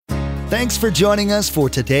Thanks for joining us for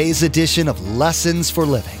today's edition of Lessons for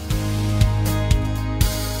Living.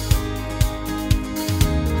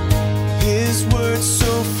 His word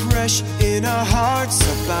so fresh in our hearts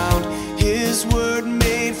abound. His word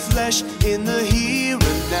made flesh in the here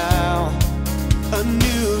and now. A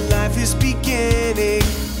new life is beginning.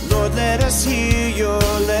 Lord, let us hear your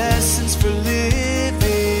lessons for living.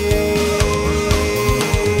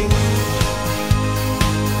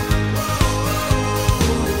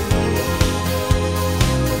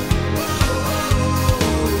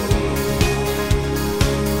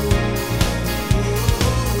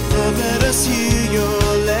 Lord, let us hear your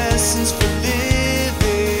lessons for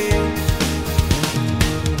living.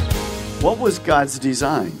 What was God's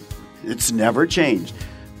design? It's never changed.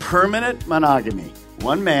 Permanent monogamy.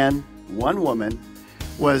 One man, one woman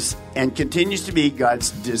was and continues to be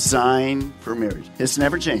God's design for marriage. It's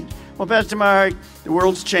never changed. Well, Pastor Mark, the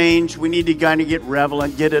world's changed. We need to kind of get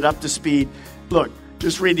relevant, get it up to speed. Look,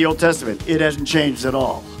 just read the Old Testament. It hasn't changed at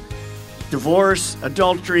all. Divorce,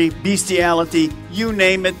 adultery, bestiality, you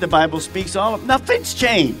name it, the Bible speaks all of it. Nothing's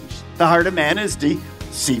changed. The heart of man is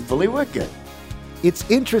deceitfully wicked. It's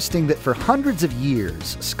interesting that for hundreds of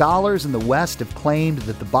years, scholars in the West have claimed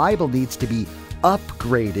that the Bible needs to be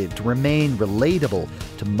upgraded to remain relatable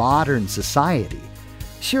to modern society.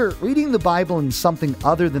 Sure, reading the Bible in something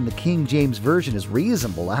other than the King James Version is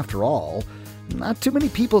reasonable after all. Not too many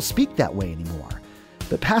people speak that way anymore.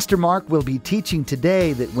 But Pastor Mark will be teaching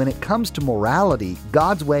today that when it comes to morality,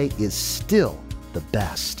 God's way is still the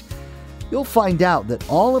best. You'll find out that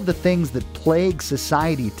all of the things that plague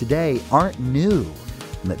society today aren't new,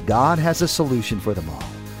 and that God has a solution for them all.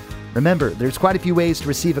 Remember, there's quite a few ways to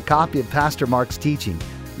receive a copy of Pastor Mark's teaching.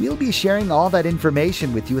 We'll be sharing all that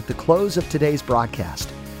information with you at the close of today's broadcast.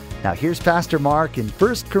 Now here's Pastor Mark in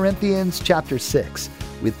 1 Corinthians chapter 6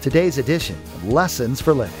 with today's edition of Lessons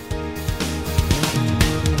for Living.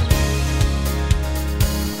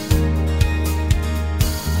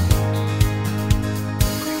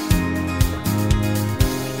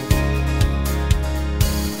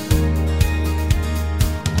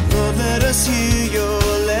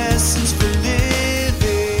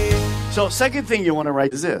 So second thing you want to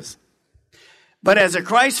write is this. But as a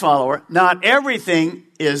Christ follower, not everything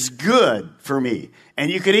is good for me.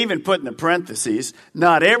 And you could even put in the parentheses,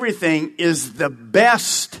 not everything is the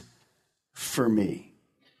best for me.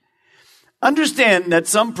 Understand that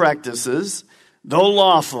some practices, though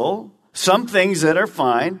lawful, some things that are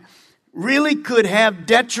fine, really could have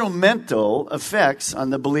detrimental effects on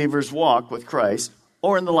the believer's walk with Christ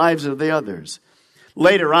or in the lives of the others.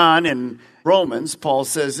 Later on in Romans, Paul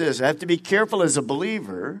says this, I have to be careful as a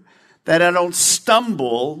believer that I don't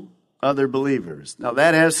stumble other believers. Now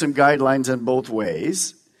that has some guidelines in both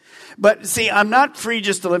ways. But see, I'm not free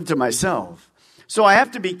just to live to myself. So I have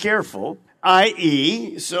to be careful,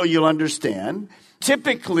 i.e., so you'll understand,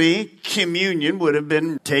 typically communion would have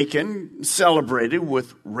been taken, celebrated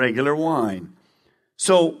with regular wine.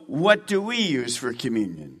 So what do we use for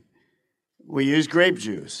communion? We use grape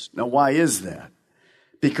juice. Now why is that?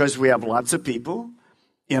 Because we have lots of people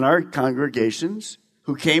in our congregations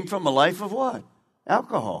who came from a life of what?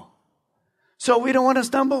 Alcohol. So we don't want to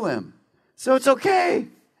stumble them. So it's okay.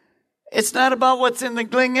 It's not about what's in the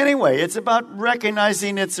gling anyway. It's about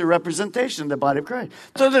recognizing it's a representation of the body of Christ.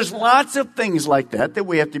 So there's lots of things like that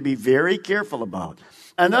we have to be very careful about.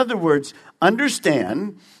 In other words,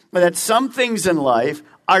 understand that some things in life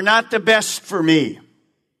are not the best for me.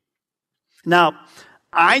 Now,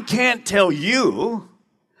 I can't tell you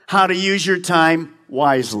how to use your time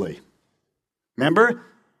wisely. Remember,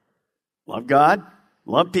 love God,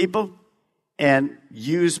 love people, and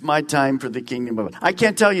use my time for the kingdom of God. I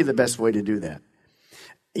can't tell you the best way to do that.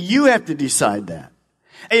 You have to decide that.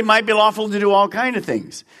 It might be lawful to do all kinds of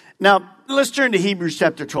things. Now, let's turn to Hebrews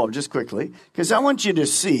chapter 12 just quickly, because I want you to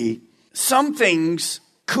see some things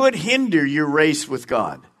could hinder your race with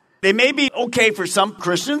God. They may be okay for some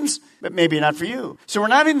Christians, but maybe not for you. So we're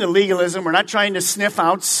not into legalism. We're not trying to sniff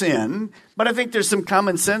out sin. But I think there's some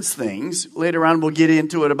common sense things. Later on, we'll get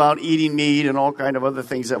into it about eating meat and all kind of other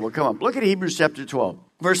things that will come up. Look at Hebrews chapter 12,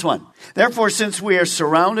 verse 1. Therefore, since we are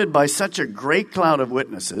surrounded by such a great cloud of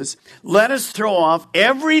witnesses, let us throw off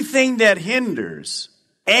everything that hinders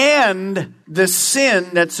and the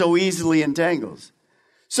sin that so easily entangles.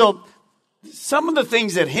 So some of the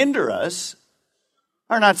things that hinder us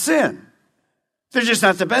are not sin. They're just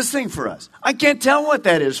not the best thing for us. I can't tell what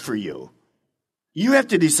that is for you. You have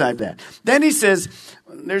to decide that. Then he says,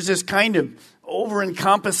 there's this kind of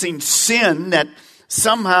over-encompassing sin that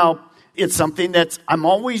somehow it's something that I'm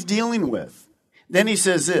always dealing with. Then he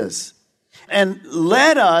says this, And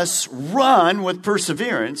let us run with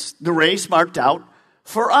perseverance the race marked out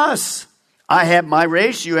for us. I have my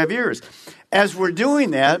race, you have yours. As we're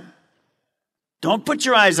doing that, don't put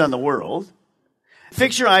your eyes on the world.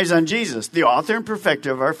 Fix your eyes on Jesus, the author and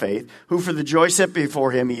perfecter of our faith, who for the joy set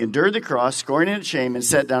before him, he endured the cross, scorning its shame, and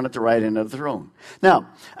sat down at the right hand of the throne. Now,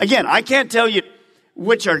 again, I can't tell you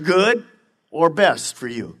which are good or best for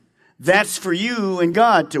you. That's for you and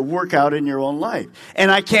God to work out in your own life. And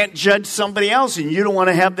I can't judge somebody else, and you don't want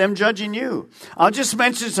to have them judging you. I'll just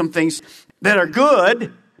mention some things that are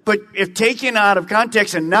good, but if taken out of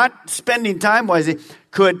context and not spending time wisely,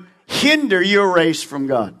 could hinder your race from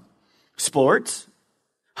God. Sports,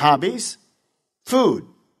 hobbies, food.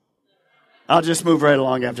 I'll just move right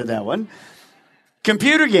along after that one.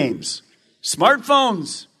 Computer games,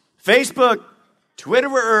 smartphones, Facebook,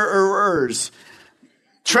 Twitterers,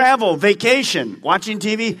 travel, vacation, watching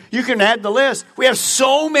TV. You can add the list. We have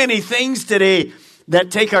so many things today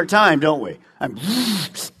that take our time, don't we?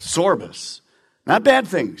 Sorbus. Not bad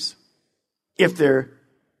things. If they're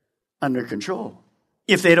under control.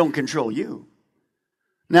 If they don't control you.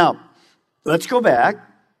 Now, let's go back.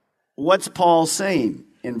 What's Paul saying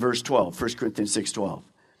in verse 12, 1 Corinthians 6:12?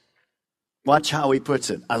 Watch how he puts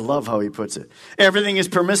it. I love how he puts it. Everything is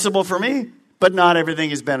permissible for me, but not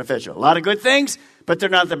everything is beneficial. A lot of good things, but they're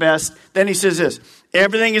not the best. Then he says this,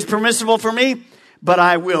 everything is permissible for me, but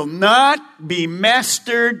I will not be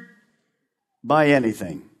mastered by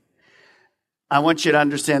anything. I want you to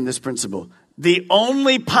understand this principle. The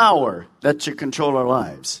only power that should control our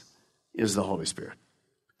lives is the Holy Spirit.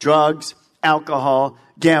 Drugs, alcohol,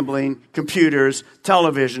 gambling, computers,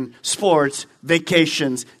 television, sports,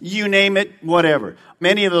 vacations, you name it, whatever.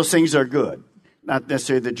 Many of those things are good, not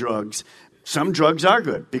necessarily the drugs. Some drugs are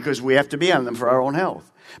good because we have to be on them for our own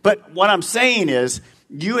health. But what I'm saying is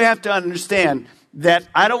you have to understand that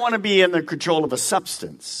I don't want to be in the control of a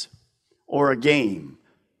substance or a game.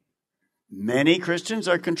 Many Christians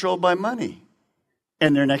are controlled by money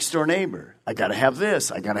and their next door neighbor. I got to have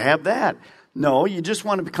this. I got to have that. No, you just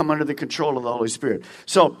want to become under the control of the Holy Spirit.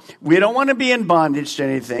 So we don't want to be in bondage to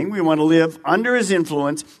anything. We want to live under his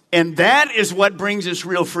influence. And that is what brings us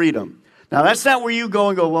real freedom. Now, that's not where you go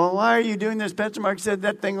and go, well, why are you doing this? Pastor Mark said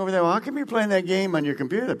that thing over there. Well, how come you're playing that game on your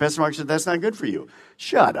computer? Pastor Mark said that's not good for you.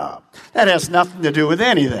 Shut up. That has nothing to do with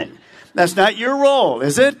anything. That's not your role,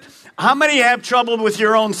 is it? How many have trouble with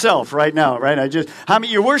your own self right now, right?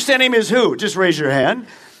 Your worst enemy is who? Just raise your hand.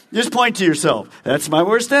 Just point to yourself. That's my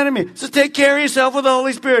worst enemy. So take care of yourself with the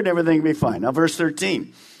Holy Spirit and everything will be fine. Now, verse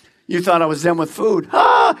 13. You thought I was done with food.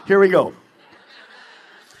 Here we go.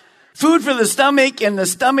 Food for the stomach and the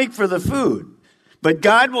stomach for the food. But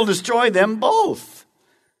God will destroy them both.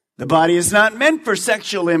 The body is not meant for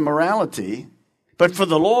sexual immorality, but for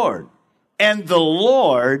the Lord. And the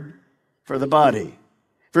Lord for the body.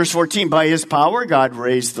 Verse 14, by his power, God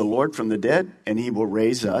raised the Lord from the dead, and he will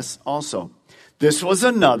raise us also. This was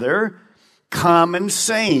another common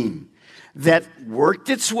saying that worked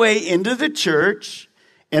its way into the church,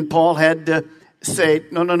 and Paul had to say,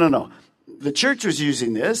 no. The church was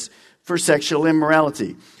using this for sexual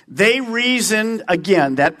immorality. They reasoned,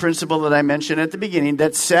 again, that principle that I mentioned at the beginning,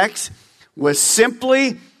 that sex was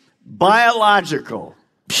simply biological,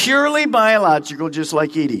 purely biological, just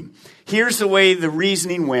like eating. Here's the way the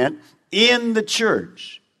reasoning went in the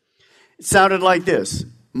church. It sounded like this.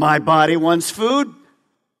 My body wants food,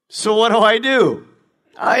 so what do?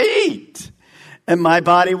 I eat. And my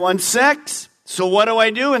body wants sex, so what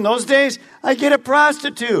do? In those days, I get a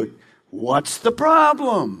prostitute. What's the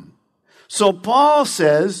problem? So Paul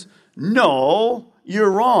says, no,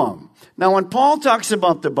 you're wrong. Now, when Paul talks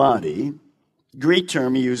about the body, Greek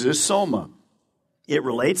term he uses soma. It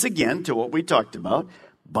relates again to what we talked about,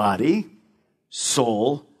 body,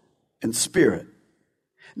 soul, and spirit.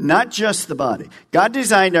 Not just the body. God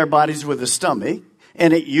designed our bodies with a stomach,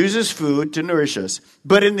 and it uses food to nourish us.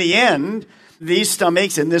 But in the end, these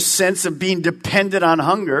stomachs and this sense of being dependent on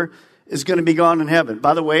hunger is going to be gone in heaven.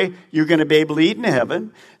 By the way, you're going to be able to eat in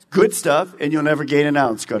heaven. Good stuff, and you'll never gain an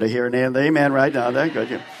ounce. Go to hear an amen right now.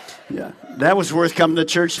 Yeah, that was worth coming to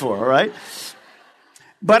church for, all right?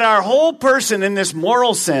 But our whole person in this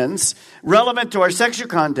moral sense, relevant to our sexual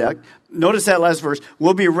conduct, notice that last verse,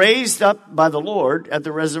 will be raised up by the Lord at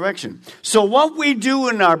the resurrection. So what we do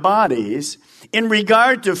in our bodies in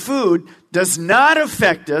regard to food does not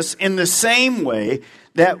affect us in the same way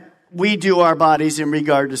that we do our bodies in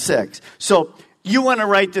regard to sex. So you want to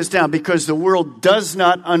write this down because the world does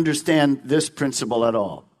not understand this principle at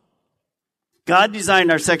all. God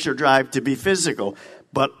designed our sexual drive to be physical,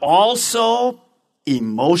 but also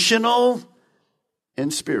emotional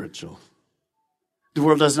and spiritual. The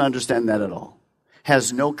world doesn't understand that at all.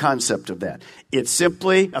 Has no concept of that. It's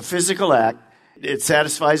simply a physical act. It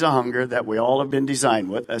satisfies a hunger that we all have been designed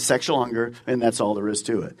with, a sexual hunger, and that's all there is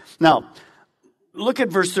to it. Now, look at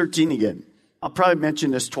verse 13 again. I'll probably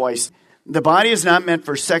mention this twice. The body is not meant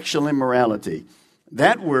for sexual immorality.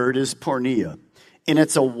 That word is porneia, and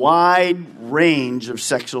it's a wide range of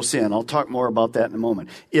sexual sin. I'll talk more about that in a moment.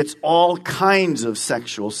 It's all kinds of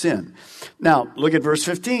sexual sin. Now, look at verse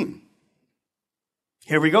 15.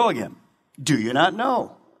 Here we go again. Do you not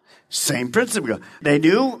know? Same principle. They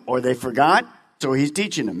knew or they forgot, so he's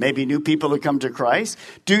teaching them. Maybe new people who come to Christ.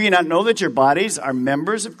 Do you not know that your bodies are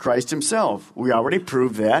members of Christ himself? We already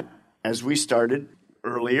proved that as we started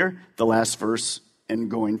earlier, the last verse and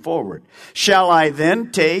going forward. Shall I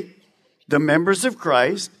then take the members of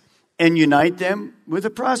Christ and unite them with a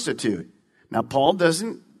prostitute? Now, Paul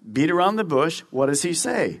doesn't beat around the bush. What does he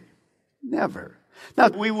say? Never. Now,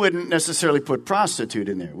 we wouldn't necessarily put prostitute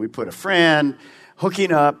in there. We put a friend,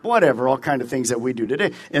 hooking up, whatever, all kind of things that we do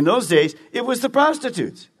today. In those days, it was the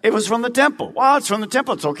prostitutes. It was from the temple. Well, it's from the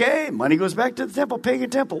temple. It's okay. Money goes back to the temple,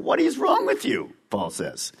 pagan temple. What is wrong with you? Paul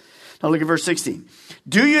says. Now look at verse 16.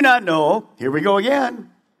 Do you not know, here we go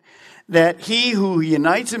again, that he who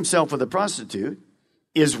unites himself with a prostitute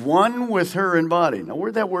is one with her in body? Now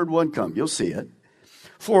where'd that word one come? You'll see it.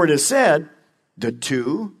 For it is said, the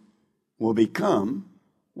two will become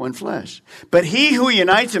one flesh. But he who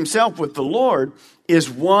unites himself with the Lord is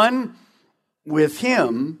one with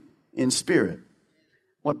him in spirit.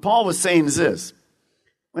 What Paul was saying is this.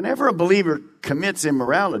 Whenever a believer commits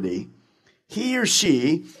immorality, he or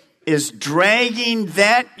she is dragging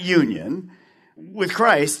that union with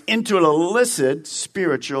Christ into an illicit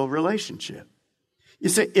spiritual relationship. You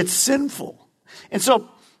say it's sinful. And so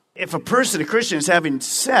if a person, a Christian, is having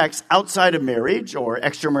sex outside of marriage or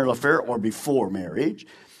extramarital affair or before marriage,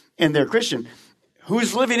 and they're Christian,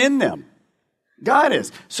 who's living in them? God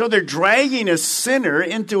is. So they're dragging a sinner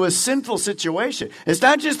into a sinful situation. It's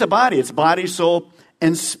not just the body, it's body, soul,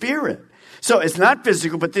 and spirit. So it's not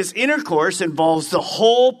physical, but this intercourse involves the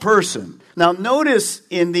whole person. Now notice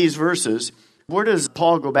in these verses, where does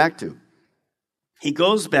Paul go back to? He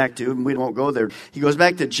goes back to, and we won't go there, he goes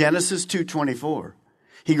back to Genesis 2:24.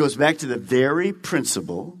 He goes back to the very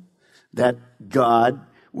principle that God,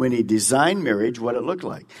 when he designed marriage, what it looked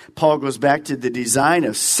like. Paul goes back to the design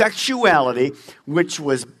of sexuality, which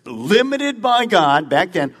was limited by God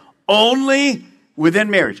back then, only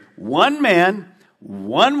within marriage. One man,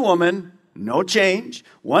 one woman, no change.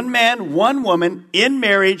 One man, one woman in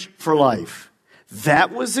marriage for life.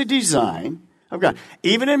 That was the design of God.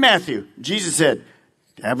 Even in Matthew, Jesus said,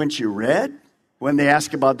 haven't you read? When they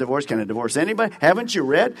ask about divorce, can I divorce anybody? Haven't you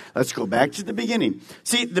read? Let's go back to the beginning.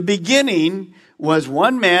 See, the beginning was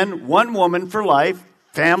one man, one woman for life.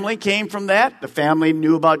 Family came from that. The family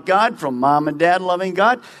knew about God from mom and dad loving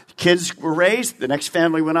God. Kids were raised. The next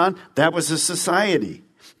family went on. That was a society.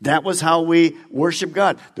 That was how we worship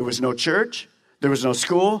God. There was no church. There was no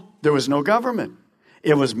school. There was no government.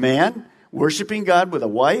 It was man worshiping God with a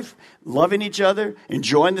wife, loving each other,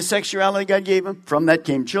 enjoying the sexuality God gave him. From that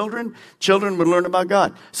came children. Children would learn about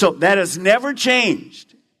God. So that has never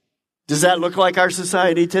changed. Does that look like our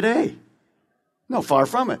society today? No, far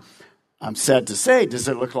from it. I'm sad to say, does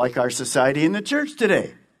it look like our society in the church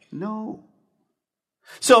today? No.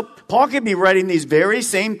 So Paul could be writing these very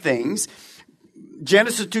same things.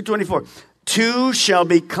 Genesis 2:24. Two shall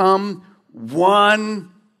become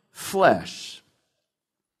one flesh.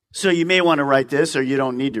 So you may want to write this, or you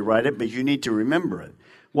don't need to write it, but you need to remember it.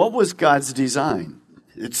 What was God's design?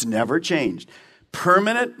 It's never changed.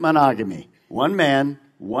 Permanent monogamy. One man,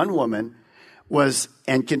 one woman was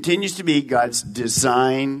and continues to be God's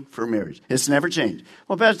design for marriage. It's never changed.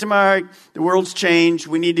 Well, Pastor Mark, the world's changed.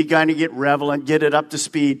 We need to kind of get relevant, get it up to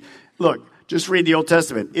speed. Look, just read the Old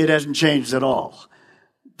Testament. It hasn't changed at all.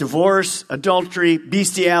 Divorce, adultery,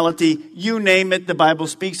 bestiality, you name it, the Bible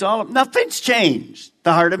speaks all of it. Nothing's changed.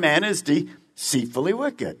 The heart of man is deceitfully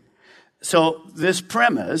wicked. So this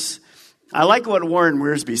premise, I like what Warren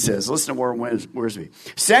Wiersbe says. Listen to Warren Wiersbe.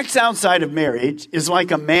 Sex outside of marriage is like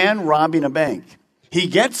a man robbing a bank. He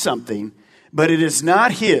gets something, but it is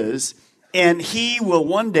not his, and he will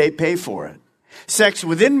one day pay for it. Sex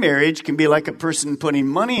within marriage can be like a person putting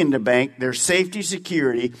money in the bank, their safety,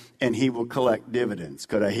 security, and he will collect dividends.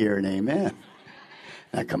 Could I hear an amen?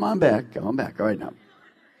 Now, come on back. All right, now.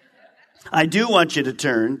 I do want you to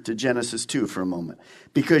turn to Genesis 2 for a moment,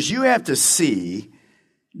 because you have to see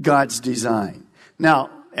God's design. Now,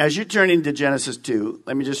 as you're turning to Genesis 2,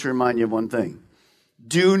 let me just remind you of one thing.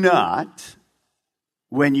 Do not,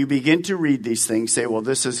 when you begin to read these things, say, well,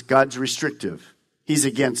 this is God's restrictive. He's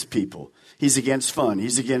against people. He's against fun.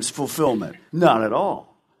 He's against fulfillment. Not at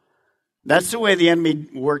all. That's the way the enemy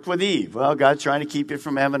worked with Eve. Well, God's trying to keep you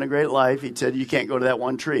from having a great life. He said, you can't go to that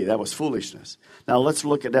one tree. That was foolishness. Now let's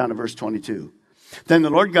look it down to verse 22. Then the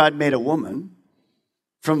Lord God made a woman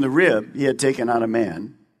from the rib he had taken out of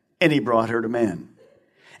man, and he brought her to man.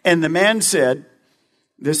 And the man said,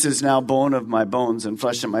 this is now bone of my bones and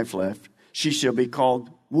flesh of my flesh. She shall be called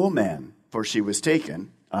woman, for she was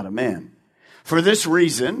taken out of man. For this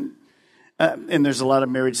reason, and there's a lot of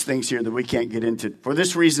marriage things here that we can't get into. For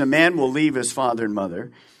this reason, a man will leave his father and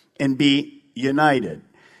mother and be united.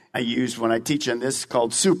 I use, when I teach on this,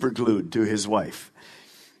 called superglued to his wife.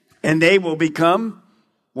 And they will become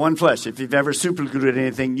one flesh. If you've ever superglued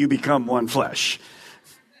anything, you become one flesh.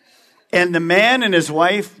 And the man and his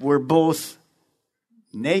wife were both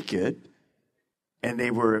naked, and they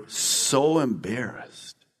were so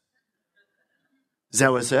embarrassed. Is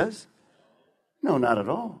that what it says? No, not at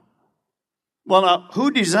all. Well, now,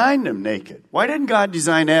 who designed them naked? Why didn't God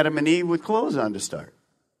design Adam and Eve with clothes on to start?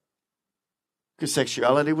 Because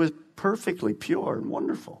sexuality was perfectly pure and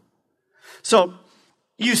wonderful. So,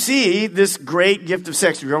 you see this great gift of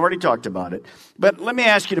sex. We've already talked about it. But let me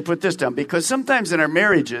ask you to put this down, because sometimes in our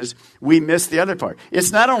marriages, we miss the other part.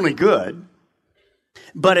 It's not only good,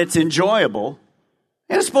 but it's enjoyable,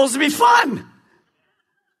 and it's supposed to be fun.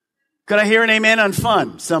 Could I hear an amen on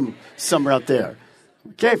fun? Some are out there.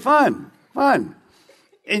 Okay, fun.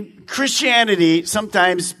 And Christianity,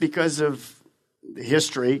 sometimes because of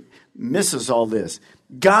history, misses all this.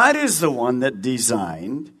 God is the one that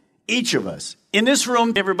designed each of us. In this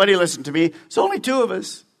room, everybody listen to me, there's only two of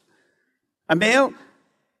us. A male,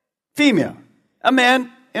 female, a man,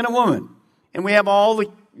 and a woman. And we have all the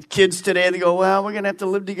kids today, they go, well, we're going to have to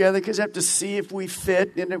live together because I have to see if we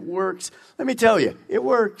fit and it works. Let me tell you, it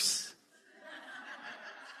works.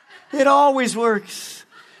 It always works.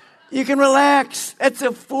 You can relax. That's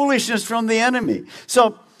a foolishness from the enemy.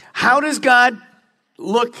 So how does God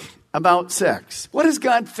look about sex? What does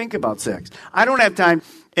God think about sex? I don't have time,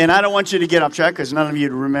 and I don't want you to get off track because none of you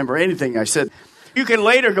remember anything I said. You can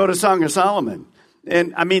later go to Song of Solomon.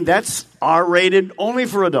 And I mean, that's R-rated, only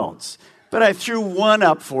for adults. But I threw one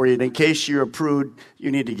up for you in case you're a prude.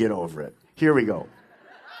 You need to get over it. Here we go.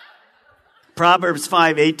 Proverbs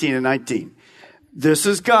 5:18 and 19. This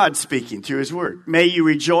is God speaking through his word. May you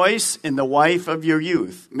rejoice in the wife of your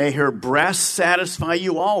youth. May her breasts satisfy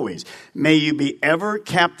you always. May you be ever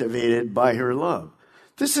captivated by her love.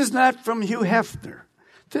 This is not from Hugh Hefner.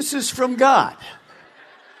 This is from God.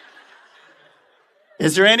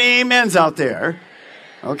 Is there any amens out there?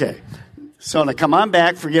 Okay. So now come on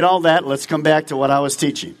back. Forget all that. Let's come back to what I was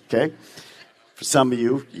teaching. Okay. For some of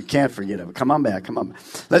you, you can't forget it. Come on back.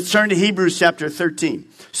 Let's turn to Hebrews chapter 13.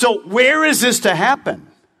 So where is this to happen?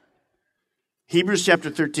 Hebrews chapter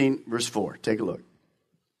 13, verse 4. Take a look.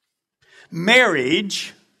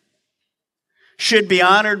 Marriage should be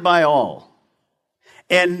honored by all.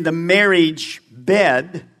 And the marriage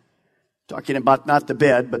bed, talking about not the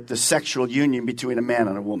bed, but the sexual union between a man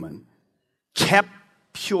and a woman, kept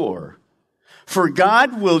pure. For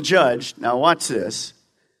God will judge, now watch this.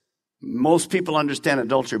 Most people understand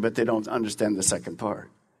adultery, but they don't understand the second part.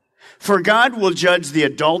 For God will judge the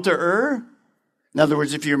adulterer. In other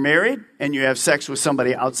words, if you're married and you have sex with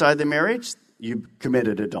somebody outside the marriage, you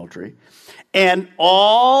committed adultery. And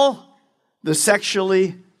all the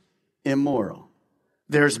sexually immoral.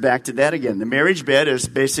 There's back to that again. The marriage bed is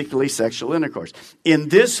basically sexual intercourse. In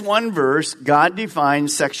this one verse, God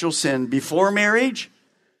defines sexual sin before marriage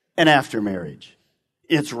and after marriage.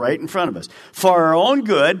 It's right in front of us. For our own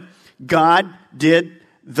good, God did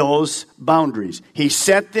those boundaries. He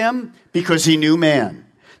set them because he knew man.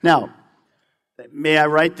 Now, may I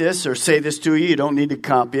write this or say this to you? You don't need to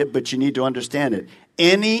copy it, but you need to understand it.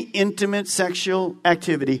 Any intimate sexual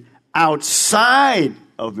activity outside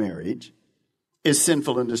of marriage is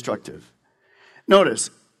sinful and destructive. Notice,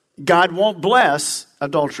 God won't bless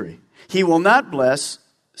adultery. He will not bless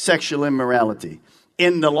sexual immorality.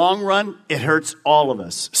 In the long run, it hurts all of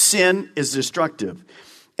us. Sin is destructive.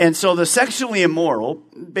 And so the sexually immoral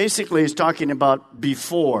basically is talking about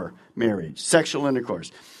before marriage, sexual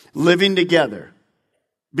intercourse. Living together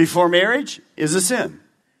before marriage is a sin.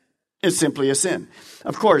 It's simply a sin.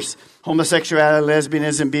 Of course, homosexuality,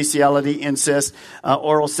 lesbianism, bestiality, incest,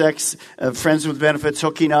 oral sex, friends with benefits,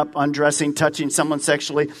 hooking up, undressing, touching someone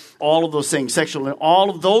sexually, all of those things, all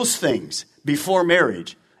of those things before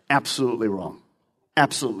marriage, absolutely wrong.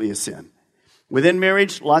 Absolutely a sin. Within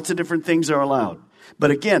marriage, lots of different things are allowed. But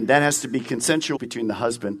again, that has to be consensual between the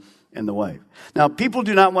husband and the wife. Now, people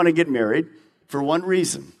do not want to get married for one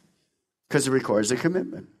reason, because it requires a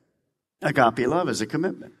commitment. Agape love is a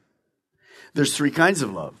commitment. There's three kinds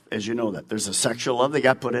of love, as you know that. There's a sexual love that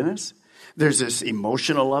God put in us. There's this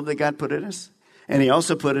emotional love that God put in us. And he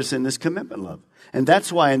also put us in this commitment love. And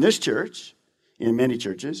that's why in this church, in many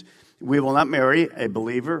churches, we will not marry a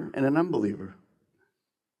believer and an unbeliever.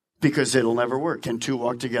 Because it'll never work. Can two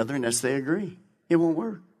walk together unless they agree? It won't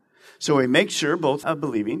work. So we make sure both are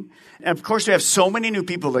believing. And of course, we have so many new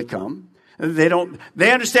people that come.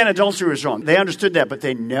 They understand adultery was wrong. They understood that, but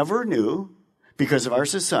they never knew, because of our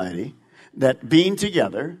society, that being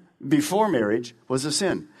together before marriage was a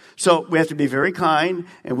sin. So we have to be very kind,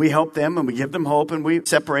 and we help them, and we give them hope, and we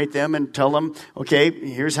separate them and tell them, okay,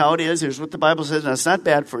 here's how it is. Here's what the Bible says, and it's not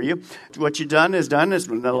bad for you. What you've done is done.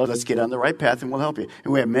 Now let's get on the right path, and we'll help you.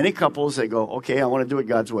 And we have many couples that go, okay, I want to do it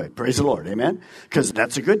God's way. Praise the Lord, amen? Because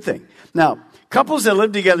that's a good thing. Now, couples that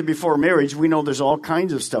live together before marriage, we know there's all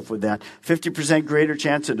kinds of stuff with that. 50% greater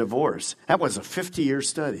chance of divorce. That was a 50-year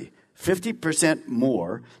study. 50%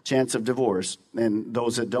 more chance of divorce than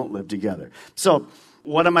those that don't live together. So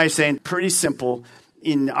what am I saying? Pretty simple.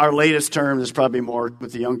 In our latest term, there's probably more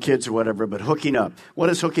with the young kids or whatever, but hooking up. What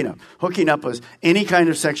is hooking up? Hooking up was any kind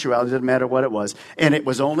of sexuality, doesn't matter what it was, and it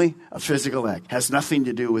was only a physical act. Has nothing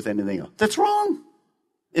to do with anything else. That's wrong.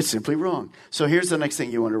 It's simply wrong. So here's the next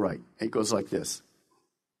thing you want to write. It goes like this.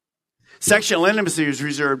 Sexual intimacy is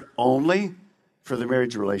reserved only for the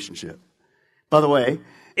marriage relationship. By the way,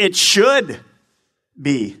 it should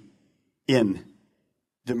be in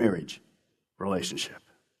the marriage relationship.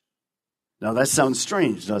 Now that sounds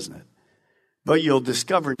strange, doesn't it? But you'll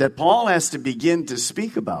discover that Paul has to begin to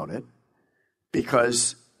speak about it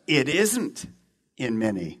because it isn't in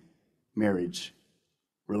many marriage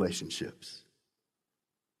relationships.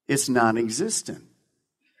 It's non-existent.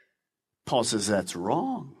 Paul says that's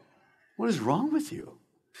wrong. What is wrong with you?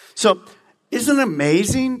 So, isn't it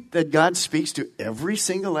amazing that God speaks to every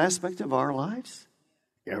single aspect of our lives?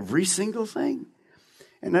 Every single thing.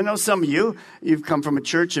 And I know some of you've come from a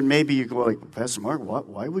church and maybe you go like, Pastor Mark,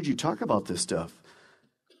 why would you talk about this stuff?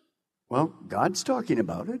 Well, God's talking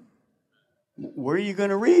about it. Where are you going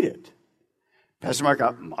to read it? Pastor Mark,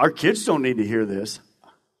 our kids don't need to hear this.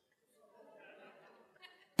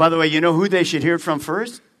 By the way, you know who they should hear it from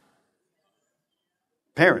first?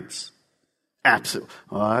 Parents. Absolutely.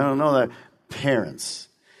 Well, I don't know that. Parents.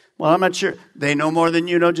 Well, I'm not sure. They know more than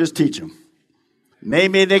you know. Just teach them.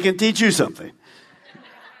 Maybe they can teach you something.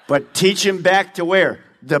 But teach them back to where?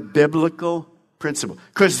 The biblical principle.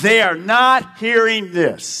 Because they are not hearing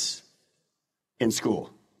this in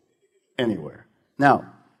school anywhere.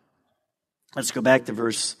 Now, let's go back to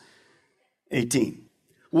verse 18.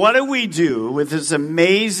 What do we do with this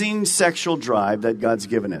amazing sexual drive that God's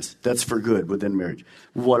given us? That's for good within marriage.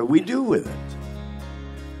 What do we do with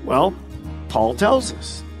it? Well, Paul tells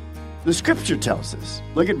us. The scripture tells us.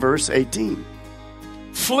 Look at verse 18.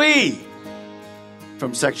 Flee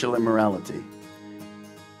from sexual immorality.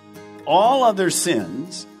 All other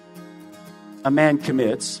sins a man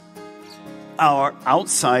commits are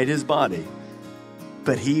outside his body.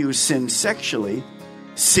 But he who sins sexually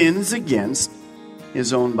sins against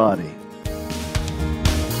his own body.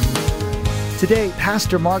 Today,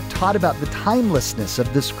 Pastor Mark taught about the timelessness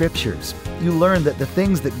of the Scriptures. You learned that the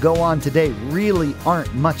things that go on today really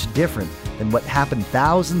aren't much different than what happened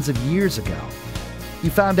thousands of years ago.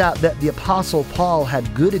 You found out that the Apostle Paul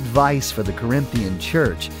had good advice for the Corinthian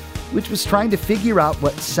church, which was trying to figure out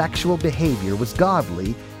what sexual behavior was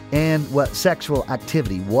godly and what sexual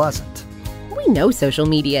activity wasn't. We know social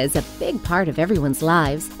media is a big part of everyone's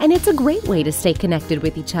lives, and it's a great way to stay connected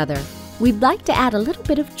with each other. We'd like to add a little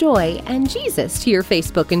bit of joy and Jesus to your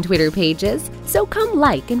Facebook and Twitter pages, so come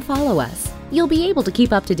like and follow us. You'll be able to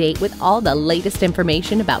keep up to date with all the latest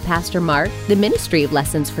information about Pastor Mark, the ministry of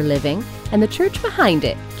Lessons for Living, and the church behind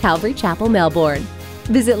it, Calvary Chapel, Melbourne.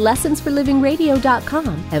 Visit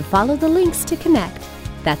lessonsforlivingradio.com and follow the links to connect.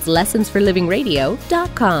 That's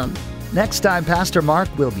lessonsforlivingradio.com. Next time, Pastor Mark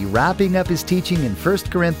will be wrapping up his teaching in 1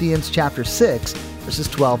 Corinthians chapter 6, verses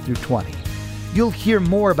 12 through 20. You'll hear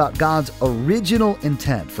more about God's original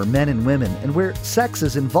intent for men and women and where sex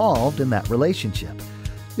is involved in that relationship.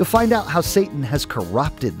 You'll find out how Satan has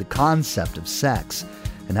corrupted the concept of sex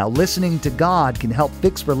and how listening to God can help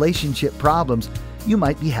fix relationship problems you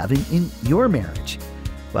might be having in your marriage.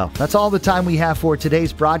 Well, that's all the time we have for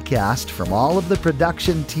today's broadcast. From all of the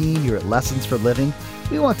production team here at Lessons for Living,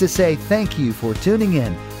 we want to say thank you for tuning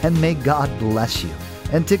in and may God bless you.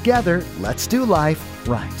 And together, let's do life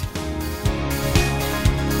right.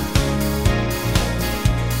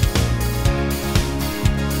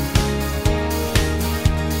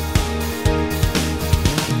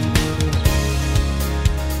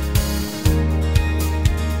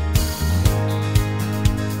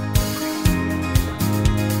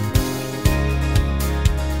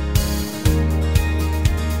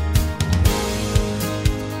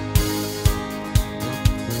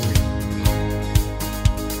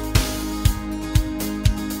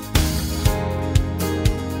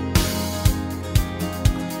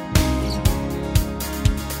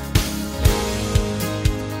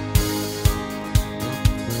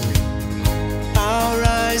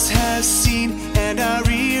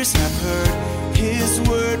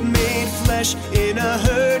 flesh in a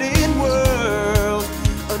hurry.